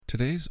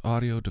Today's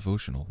audio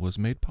devotional was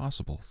made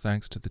possible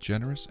thanks to the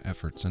generous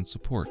efforts and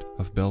support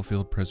of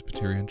Bellefield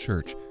Presbyterian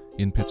Church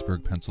in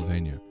Pittsburgh,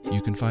 Pennsylvania.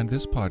 You can find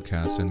this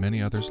podcast and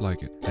many others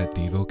like it at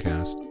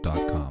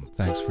Devocast.com.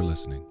 Thanks for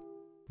listening.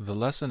 The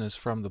lesson is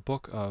from the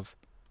book of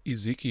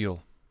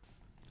Ezekiel.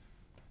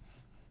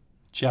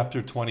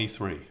 Chapter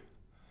 23.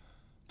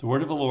 The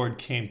word of the Lord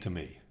came to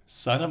me.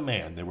 Son of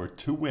man, there were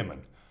two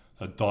women,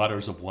 the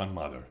daughters of one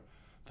mother.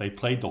 They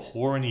played the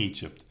whore in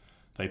Egypt.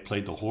 They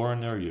played the whore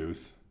in their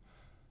youth.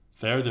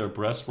 There their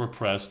breasts were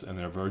pressed and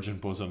their virgin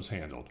bosoms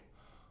handled.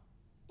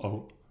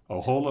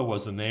 Oholah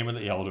was the name of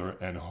the elder,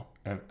 and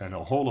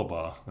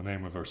Oholibah the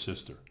name of her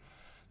sister.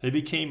 They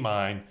became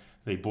mine.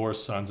 They bore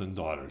sons and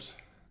daughters.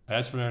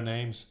 As for their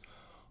names,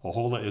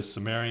 Oholah is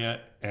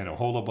Samaria, and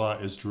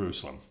Oholibah is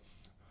Jerusalem.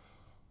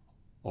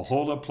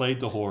 Oholah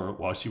played the whore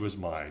while she was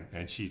mine,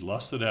 and she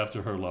lusted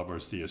after her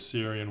lovers, the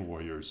Assyrian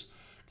warriors,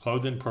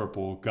 clothed in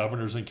purple,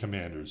 governors and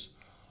commanders,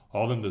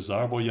 all of them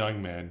desirable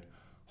young men,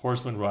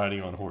 horsemen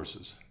riding on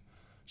horses.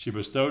 She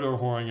bestowed her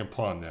whoring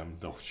upon them,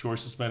 the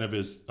choicest men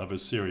of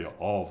Assyria,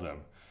 all of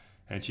them,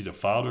 and she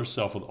defiled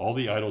herself with all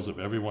the idols of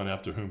everyone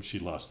after whom she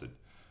lusted.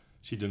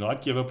 She did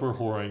not give up her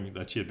whoring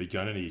that she had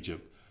begun in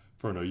Egypt,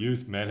 for in her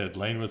youth men had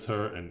lain with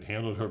her and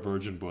handled her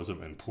virgin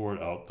bosom and poured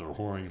out their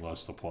whoring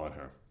lust upon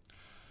her.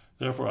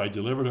 Therefore I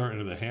delivered her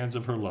into the hands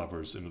of her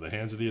lovers, into the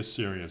hands of the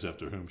Assyrians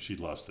after whom she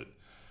lusted.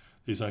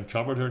 These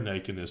uncovered her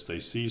nakedness, they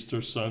seized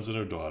her sons and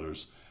her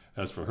daughters.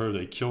 As for her,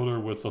 they killed her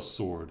with the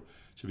sword.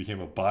 She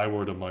became a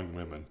byword among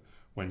women,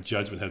 when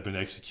judgment had been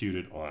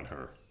executed on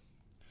her.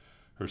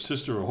 Her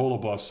sister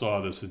Oholibah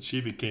saw this, and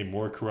she became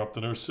more corrupt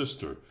than her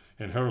sister,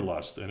 in her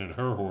lust and in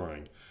her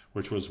whoring,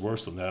 which was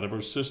worse than that of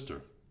her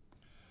sister.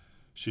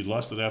 She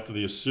lusted after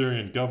the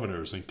Assyrian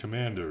governors and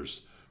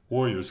commanders,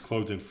 warriors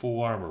clothed in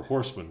full armor,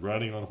 horsemen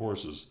riding on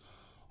horses,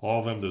 all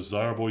of them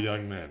desirable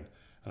young men.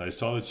 And I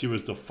saw that she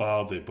was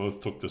defiled. They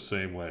both took the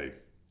same way.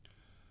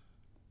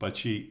 But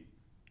she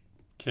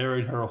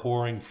carried her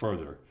whoring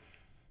further.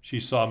 She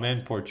saw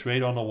men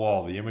portrayed on the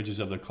wall, the images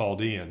of the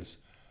Chaldeans,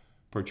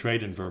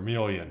 portrayed in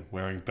vermilion,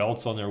 wearing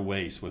belts on their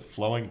waists, with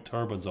flowing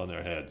turbans on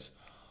their heads,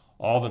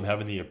 all of them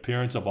having the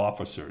appearance of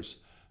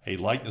officers, a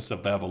likeness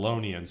of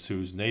Babylonians,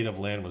 whose native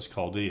land was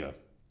Chaldea.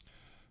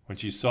 When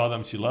she saw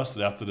them, she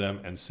lusted after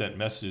them and sent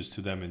messages to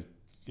them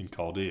in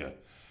Chaldea.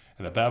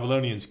 And the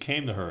Babylonians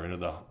came to her into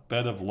the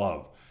bed of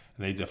love,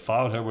 and they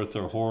defiled her with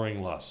their whoring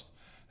lust.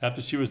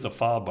 After she was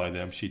defiled by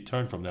them, she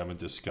turned from them in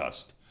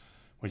disgust.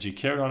 When she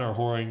carried on her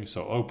whoring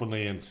so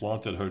openly and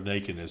flaunted her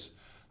nakedness,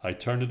 I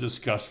turned in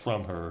disgust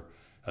from her,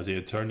 as I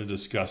had turned in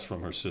disgust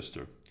from her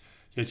sister.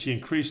 Yet she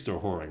increased her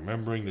whoring,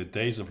 remembering the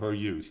days of her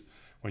youth,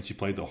 when she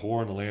played the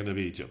whore in the land of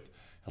Egypt,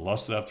 and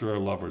lusted after her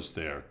lovers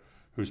there,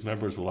 whose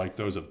members were like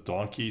those of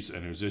donkeys,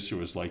 and whose issue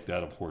was like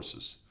that of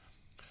horses.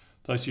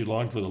 Thus you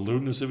longed for the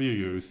lewdness of your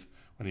youth,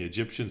 when the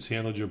Egyptians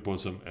handled your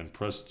bosom and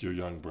pressed your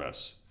young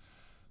breasts.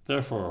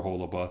 Therefore,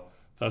 Oholibah,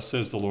 thus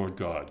says the Lord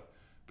God,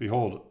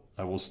 Behold,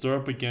 I will stir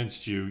up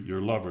against you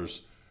your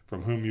lovers,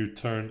 from whom you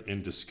turned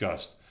in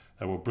disgust.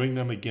 I will bring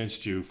them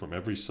against you from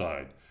every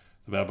side,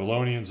 the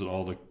Babylonians and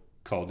all the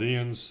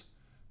Chaldeans,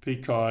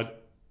 Pekod,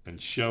 and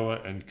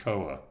Shoa and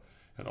Koa,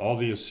 and all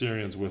the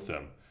Assyrians with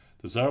them,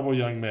 desirable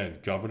young men,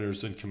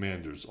 governors and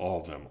commanders,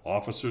 all of them,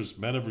 officers,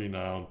 men of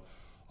renown,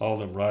 all of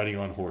them riding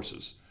on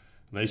horses.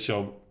 And they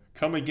shall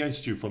come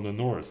against you from the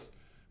north,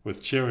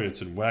 with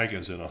chariots and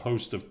wagons and a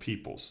host of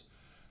peoples.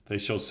 They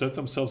shall set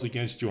themselves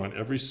against you on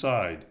every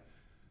side,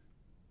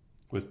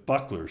 with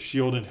buckler,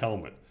 shield, and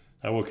helmet.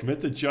 I will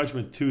commit the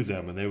judgment to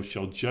them, and they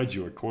shall judge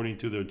you according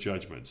to their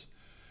judgments.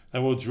 I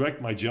will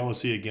direct my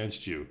jealousy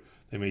against you.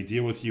 They may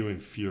deal with you in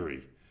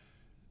fury.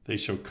 They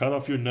shall cut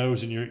off your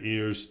nose and your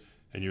ears,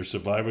 and your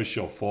survivors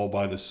shall fall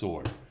by the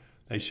sword.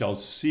 They shall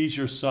seize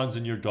your sons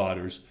and your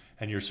daughters,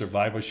 and your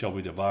survivors shall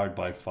be devoured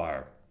by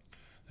fire.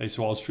 They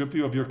shall strip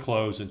you of your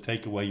clothes and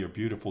take away your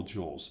beautiful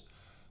jewels.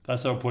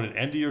 Thus I will put an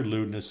end to your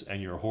lewdness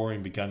and your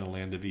whoring begun in the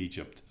land of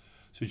Egypt.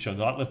 So you shall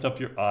not lift up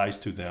your eyes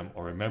to them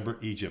or remember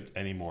Egypt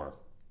any more.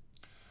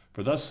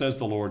 For thus says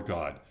the Lord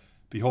God,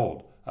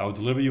 Behold, I will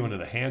deliver you into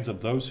the hands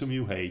of those whom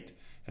you hate,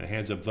 and the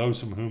hands of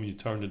those from whom you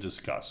turn to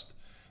disgust.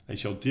 They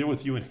shall deal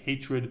with you in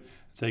hatred, and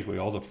take away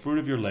all the fruit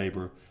of your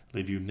labor,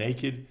 leave you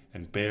naked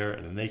and bare,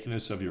 and the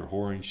nakedness of your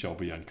whoring shall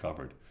be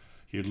uncovered.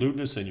 Your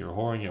lewdness and your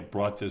whoring have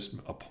brought this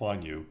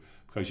upon you,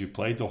 because you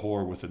played the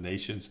whore with the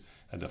nations,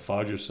 and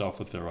defiled yourself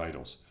with their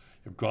idols.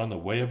 You have gone the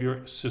way of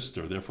your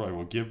sister, therefore I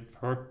will give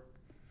her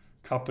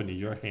cup into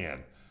your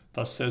hand.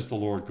 Thus says the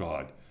Lord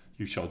God,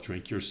 You shall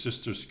drink your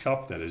sister's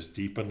cup that is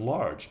deep and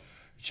large.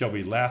 It shall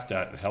be laughed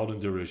at and held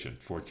in derision,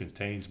 for it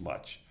contains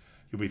much.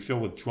 You'll be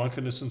filled with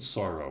drunkenness and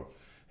sorrow,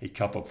 a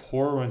cup of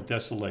horror and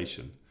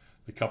desolation,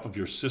 the cup of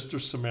your sister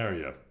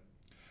Samaria.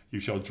 You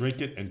shall drink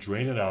it and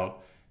drain it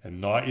out, and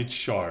gnaw its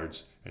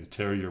shards, and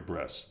tear your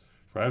breasts.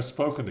 For I have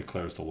spoken,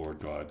 declares the Lord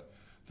God.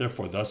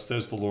 Therefore thus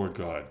says the Lord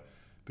God,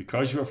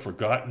 Because you have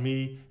forgotten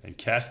me and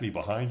cast me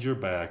behind your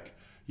back,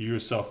 you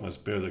yourself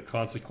must bear the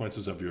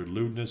consequences of your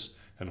lewdness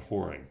and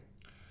whoring.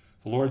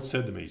 The Lord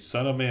said to me,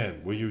 Son of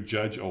man, will you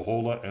judge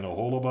Oholah and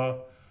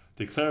Oholibah?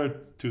 Declare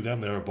to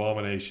them their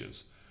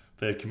abominations.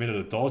 They have committed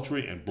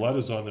adultery, and blood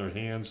is on their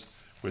hands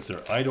with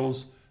their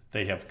idols.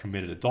 They have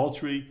committed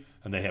adultery,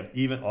 and they have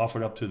even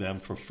offered up to them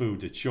for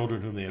food the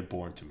children whom they had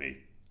borne to me.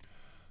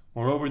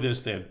 Moreover,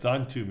 this they have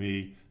done to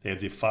me. They have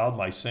defiled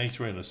my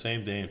sanctuary on the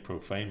same day and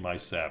profaned my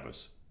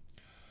Sabbaths.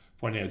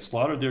 When they had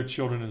slaughtered their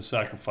children in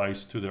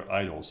sacrifice to their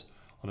idols,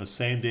 on the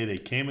same day they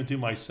came into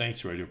my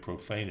sanctuary to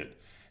profane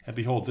it. And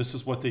behold, this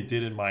is what they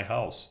did in my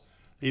house.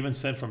 They even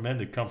sent for men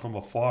to come from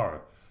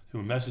afar,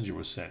 whom a messenger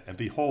was sent. And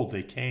behold,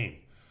 they came.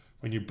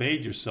 When you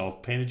bathed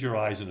yourself, painted your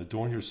eyes, and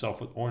adorned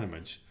yourself with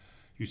ornaments,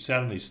 you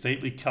sat on a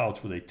stately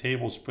couch with a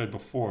table spread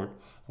before it,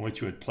 on which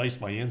you had placed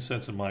my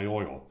incense and my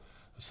oil.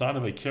 The son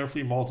of a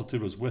carefree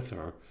multitude was with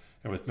her,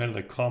 and with men of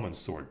the common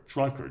sort,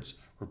 drunkards,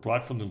 were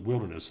brought from the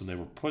wilderness, and they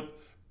were put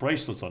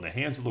bracelets on the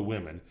hands of the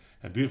women,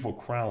 and beautiful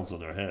crowns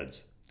on their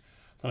heads.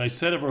 Then I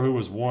said of her who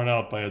was worn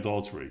out by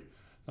adultery,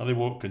 Now they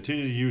will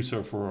continue to use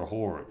her for a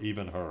whore,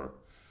 even her.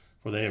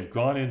 For they have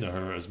gone into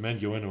her as men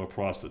go into a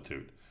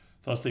prostitute.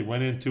 Thus they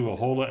went into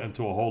Oholah and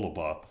to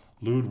Oholibah,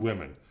 lewd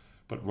women.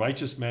 But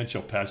righteous men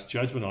shall pass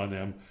judgment on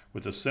them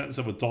with the sentence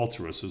of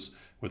adulteresses,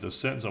 with the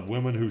sentence of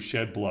women who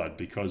shed blood,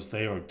 because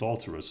they are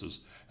adulteresses,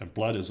 and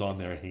blood is on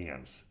their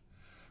hands.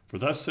 For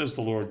thus says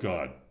the Lord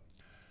God,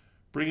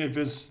 Bring a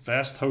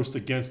vast host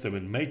against them,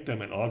 and make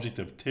them an object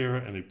of terror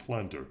and a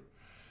plunder.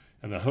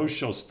 And the host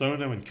shall stone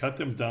them and cut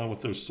them down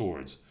with their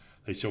swords.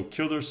 They shall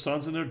kill their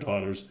sons and their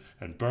daughters,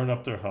 and burn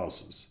up their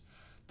houses.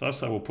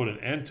 Thus I will put an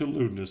end to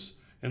lewdness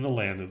in the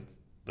land,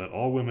 that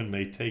all women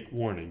may take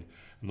warning,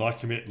 and not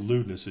commit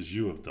lewdness as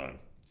you have done.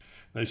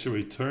 They shall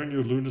return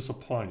your lewdness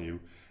upon you,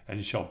 and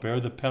you shall bear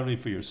the penalty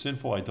for your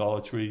sinful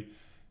idolatry,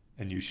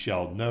 and you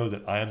shall know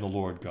that I am the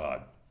Lord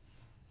God.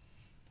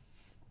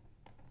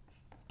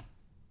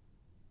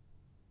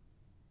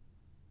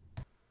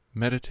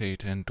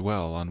 Meditate and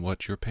dwell on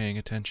what you're paying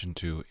attention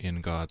to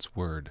in God's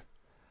Word.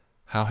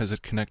 How has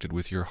it connected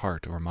with your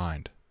heart or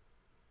mind?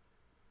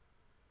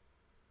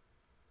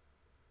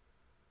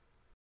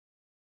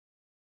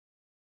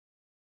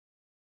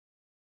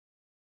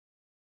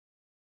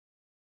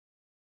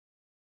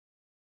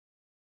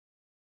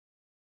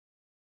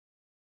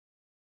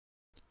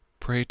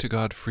 Pray to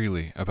God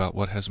freely about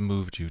what has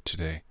moved you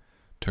today.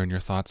 Turn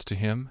your thoughts to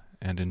Him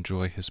and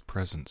enjoy His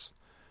presence.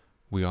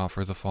 We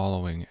offer the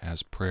following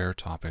as prayer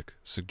topic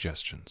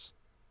suggestions.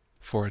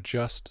 For a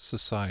just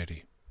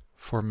society.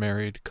 For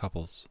married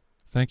couples.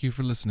 Thank you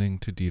for listening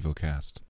to Devocast.